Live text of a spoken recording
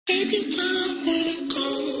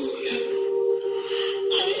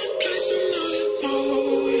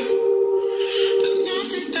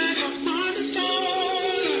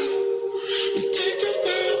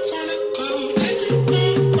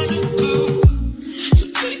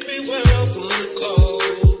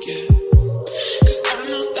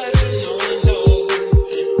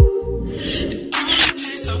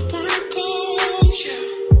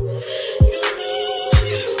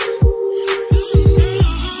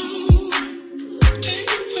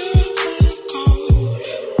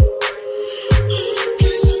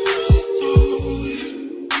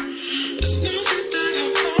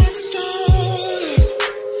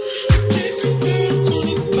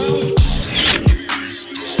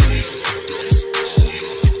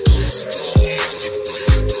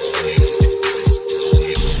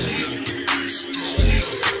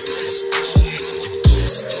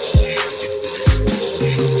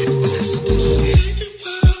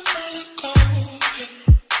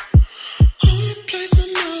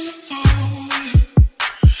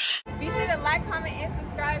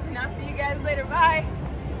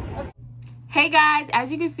Hey guys,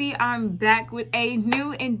 as you can see, I'm back with a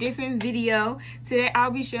new and different video. Today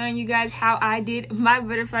I'll be showing you guys how I did my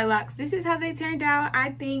butterfly locks. This is how they turned out.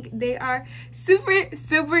 I think they are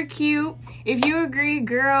super cute. If you agree,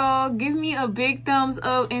 girl, give me a big thumbs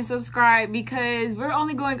up and subscribe, because we're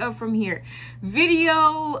only going up from here.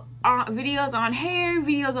 Videos on hair,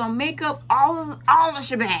 videos on makeup, all the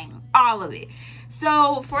shebang, all of it.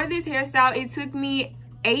 So for this hairstyle, it took me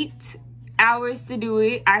 8 hours to do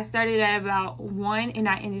it. I started at about 1 and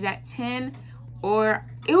I ended at 10, or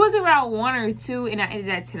it was around 1 or 2 and I ended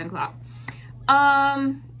at 10 o'clock.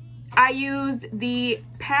 I used the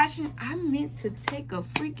Passion, I meant to take a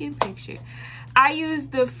freaking picture. I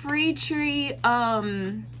used the Free Tree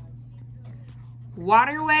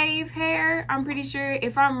water wave hair. I'm pretty sure.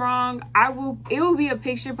 If I'm wrong, it will be a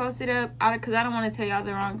picture posted up, because I don't want to tell y'all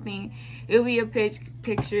the wrong thing. It will be a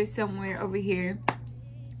picture somewhere over here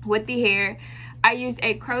with the hair. I used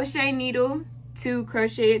a crochet needle to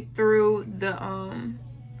crochet it through the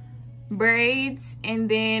braids, and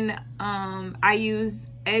then I used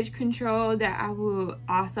edge control that I will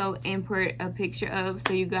also import a picture of,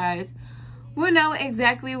 so you guys will know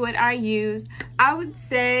exactly what I used. I would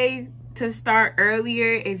say to start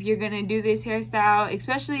earlier if you're gonna do this hairstyle,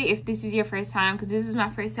 especially if this is your first time, because this is my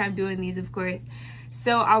first time doing these, of course.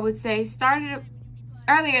 So I would say start it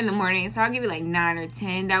earlier in the morning. So I'll give you like 9 or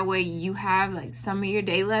 10. That way you have like some of your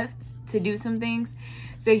day left to do some things.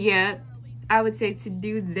 So yeah, I would say to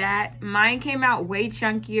do that. Mine came out way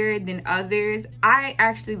chunkier than others. I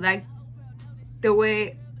actually like the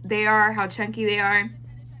way they are, how chunky they are.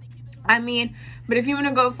 I mean, but if you want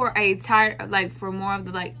to go for a tight, like for more of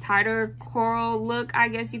the like tighter coral look, I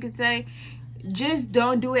guess you could say, just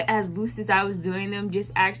don't do it as loose as I was doing them.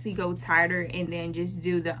 Just actually go tighter, and then just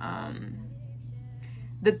do the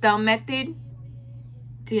thumb method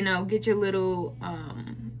to, you know, get your little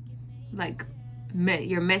like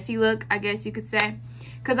your messy look, I guess you could say.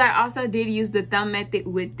 Because I also did use the thumb method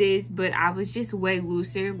with this, but I was just way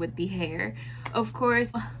looser with the hair, of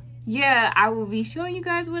course. Yeah, I will be showing you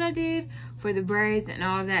guys what I did for the braids and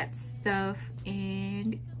all that stuff.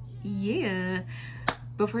 And yeah,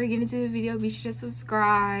 before you get into the video, be sure to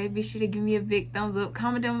subscribe, be sure to give me a big thumbs up,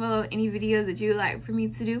 comment down below any videos that you would like for me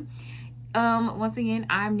to do. Once again,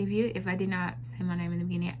 I'm Nivea. If I did not say my name in the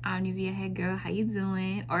beginning, I'm Nivea. Hey girl, how you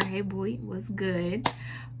doing? Or hey boy, what's good?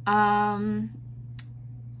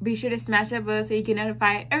 Be sure to smash that bell so you get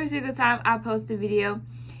notified every single time I post a video.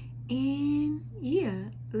 And yeah,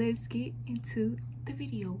 let's get into the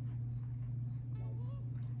video.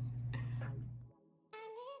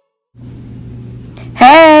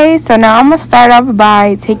 Hey, so now I'm gonna start off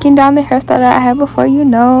by taking down the hairstyle that I had before. You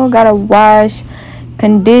know, gotta wash,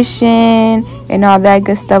 condition, and all that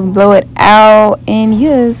good stuff, blow it out. And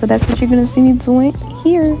yeah, so that's what you're gonna see me doing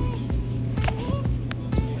here.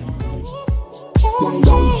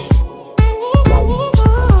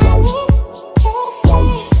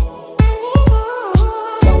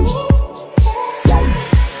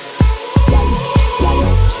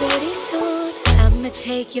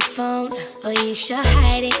 Take your phone, or you should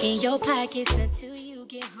hide it in your pockets until you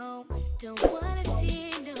get home. Don't wanna see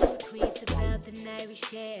no tweets about the night we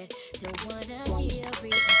shared. Don't wanna hear a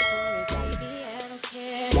reason for it, baby, I don't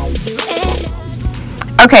care.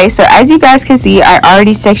 Okay, so as you guys can see, I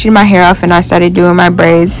already sectioned my hair off and I started doing my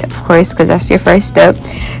braids, of course, because that's your first step.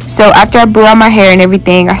 So after I blew out my hair and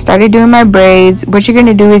everything, I started doing my braids. What you're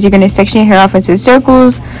gonna do is you're gonna section your hair off into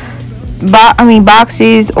circles,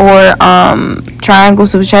 boxes, or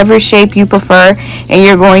triangles, whichever shape you prefer, and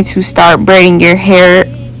you're going to start braiding your hair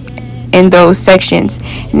in those sections.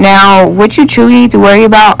 Now what you truly need to worry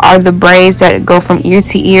about are the braids that go from ear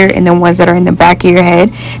to ear and the ones that are in the back of your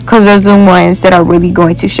head, because those are the ones that are really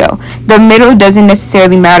going to show. The middle doesn't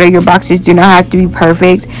necessarily matter. Your boxes do not have to be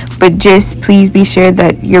perfect, but just please be sure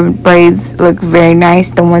that your braids look very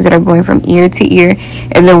nice, the ones that are going from ear to ear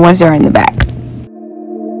and the ones that are in the back.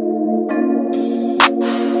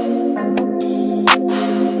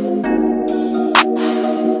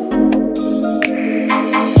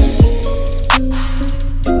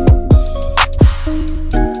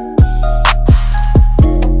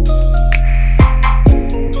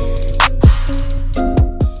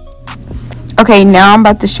 Okay, now I'm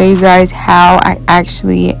about to show you guys how I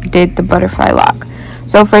actually did the butterfly lock.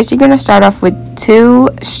 So first you're going to start off with 2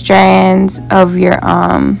 strands of your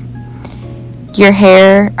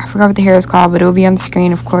hair. I forgot what the hair is called, but it will be on the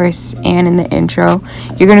screen, of course, and in the intro.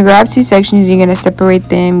 You're going to grab 2 sections. You're going to separate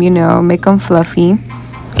them, you know, make them fluffy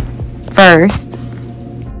first.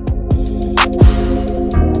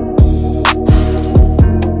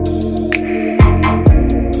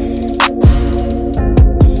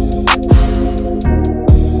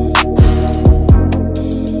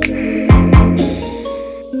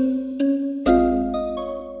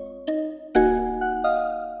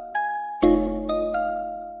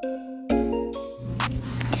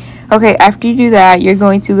 Okay, after you do that, you're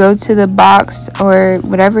going to go to the box or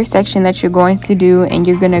whatever section that you're going to do, and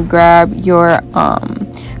you're going to grab your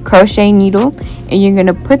crochet needle, and you're going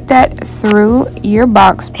to put that through your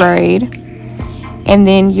box braid, and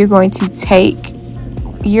then you're going to take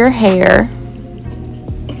your hair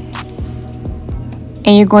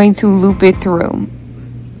and you're going to loop it through.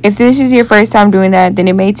 If this is your first time doing that, then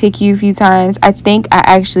it may take you a few times. I think I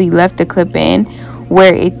actually left the clip in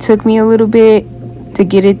where it took me a little bit to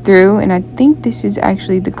get it through, and I think this is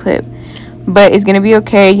actually the clip, but it's gonna be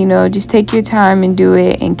okay, you know, just take your time and do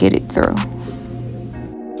it and get it through.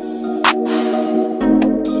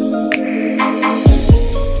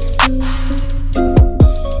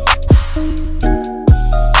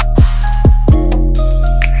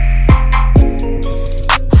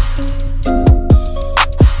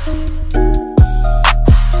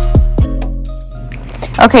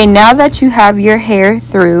 Okay, now that you have your hair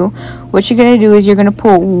through, what you're going to do is you're going to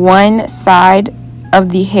pull one side of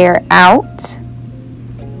the hair out,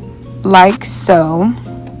 like so.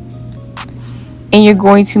 And you're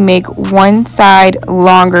going to make one side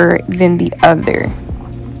longer than the other.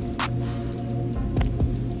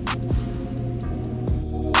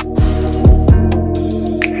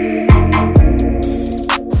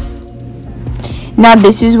 Now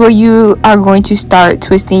this is where you are going to start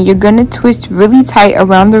twisting. You're going to twist really tight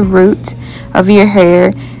around the root of your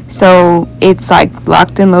hair so it's like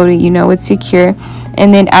locked and loaded, you know, it's secure.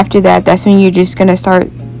 And then after that, that's when you're just going to start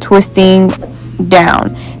twisting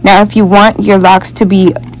down. Now if you want your locks to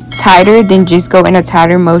be tighter, then just go in a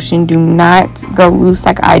tighter motion. Do not go loose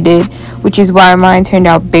like I did, which is why mine turned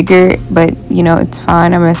out bigger, but you know, it's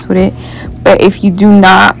fine, I mess with it. But if you do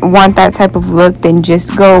not want that type of look, then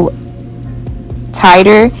just go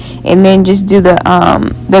tighter and then just do the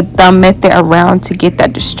thumb method around to get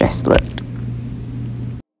that distressed look.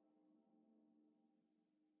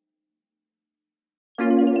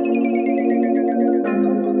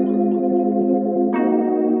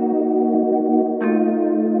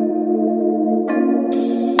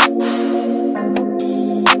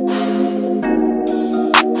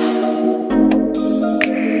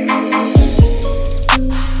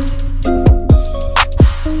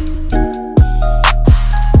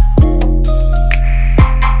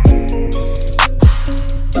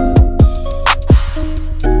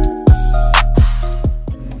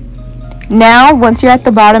 Now, once you're at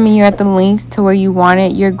the bottom and you're at the length to where you want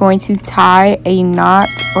it, you're going to tie a knot,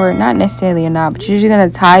 or not necessarily a knot, but you're just going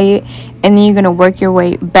to tie it, and then you're going to work your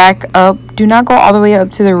way back up. Do not go all the way up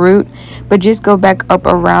to the root, but just go back up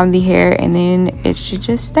around the hair, and then it should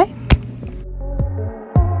just stay.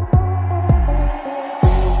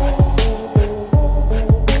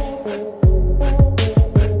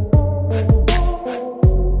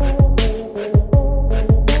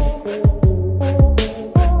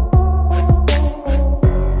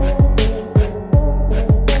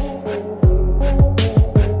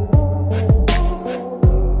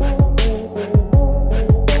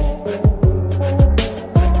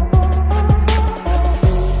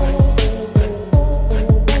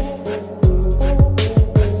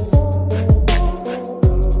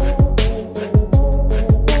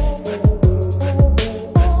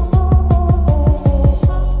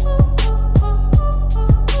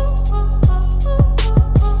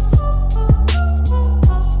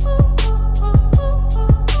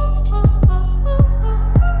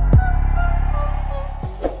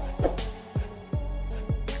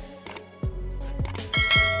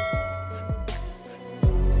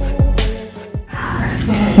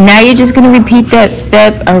 Now you're just going to repeat that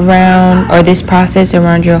step around, or this process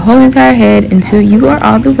around your whole entire head until you are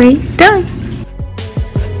all the way done.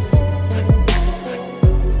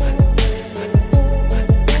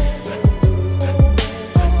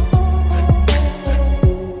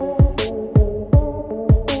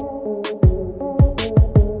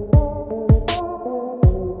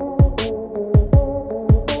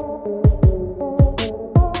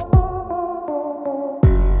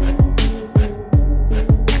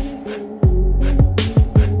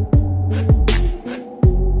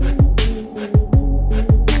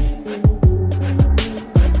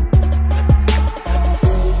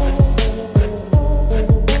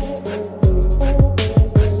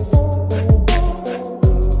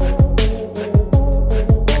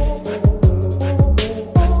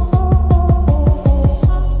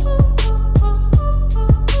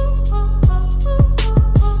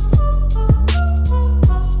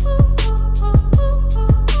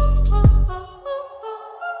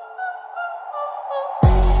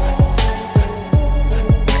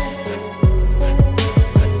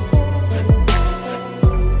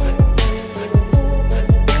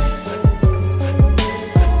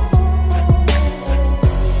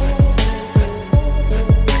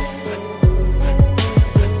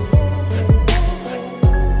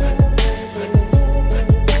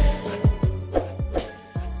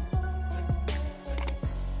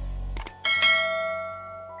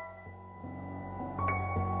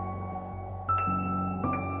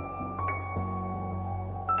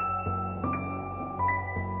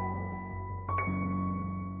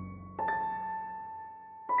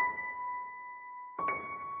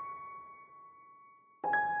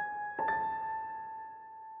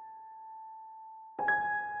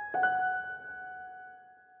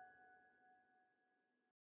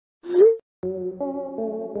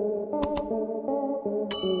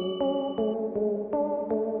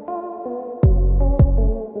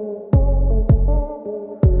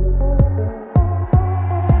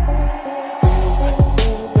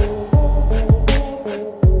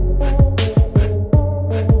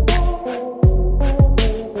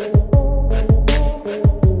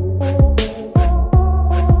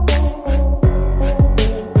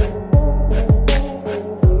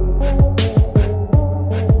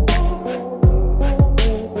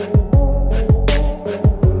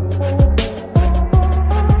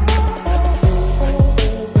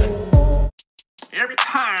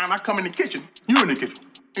 I come in the kitchen, you in the kitchen,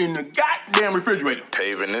 in the goddamn refrigerator.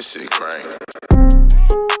 Paving this shit, crank.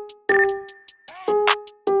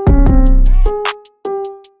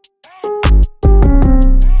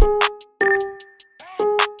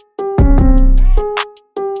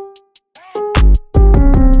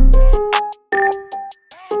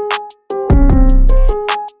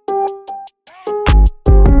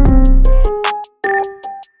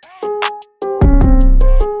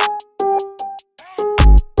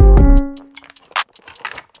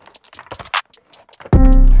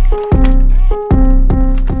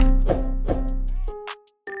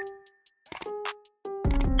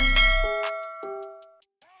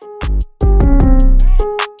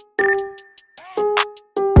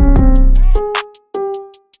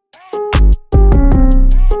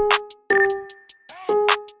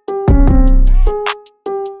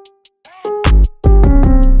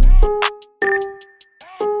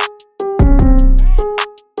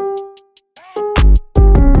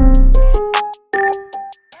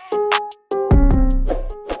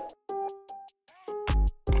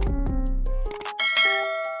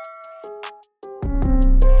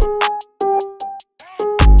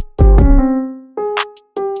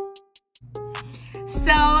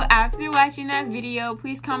 So after watching that video,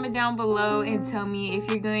 please comment down below and tell me if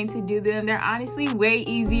you're going to do them. They're honestly way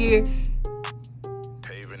easier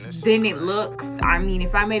than it looks. I mean,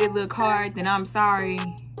 if I made it look hard, then I'm sorry.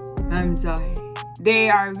 I'm sorry. They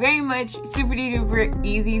are very much super duper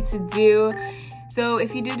easy to do. So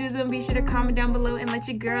if you do them, be sure to comment down below and let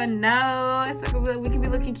your girl know, so we can be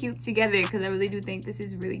looking cute together, because I really do think this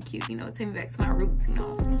is really cute. You know, take me back to my roots, you know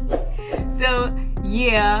what I'm saying? So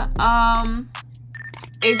yeah,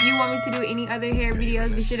 if you want me to do any other hair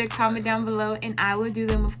videos, be sure to comment down below and I will do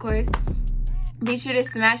them, of course. Be sure to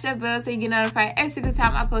smash that bell so you get notified every single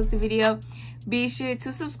time I post a video. Be sure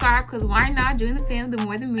to subscribe, because why not? Join the fam, the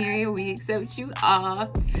more the merrier. We accept you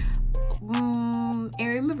all.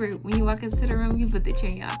 And remember, when you walk into the room, you put the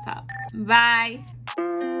cherry on top. Bye.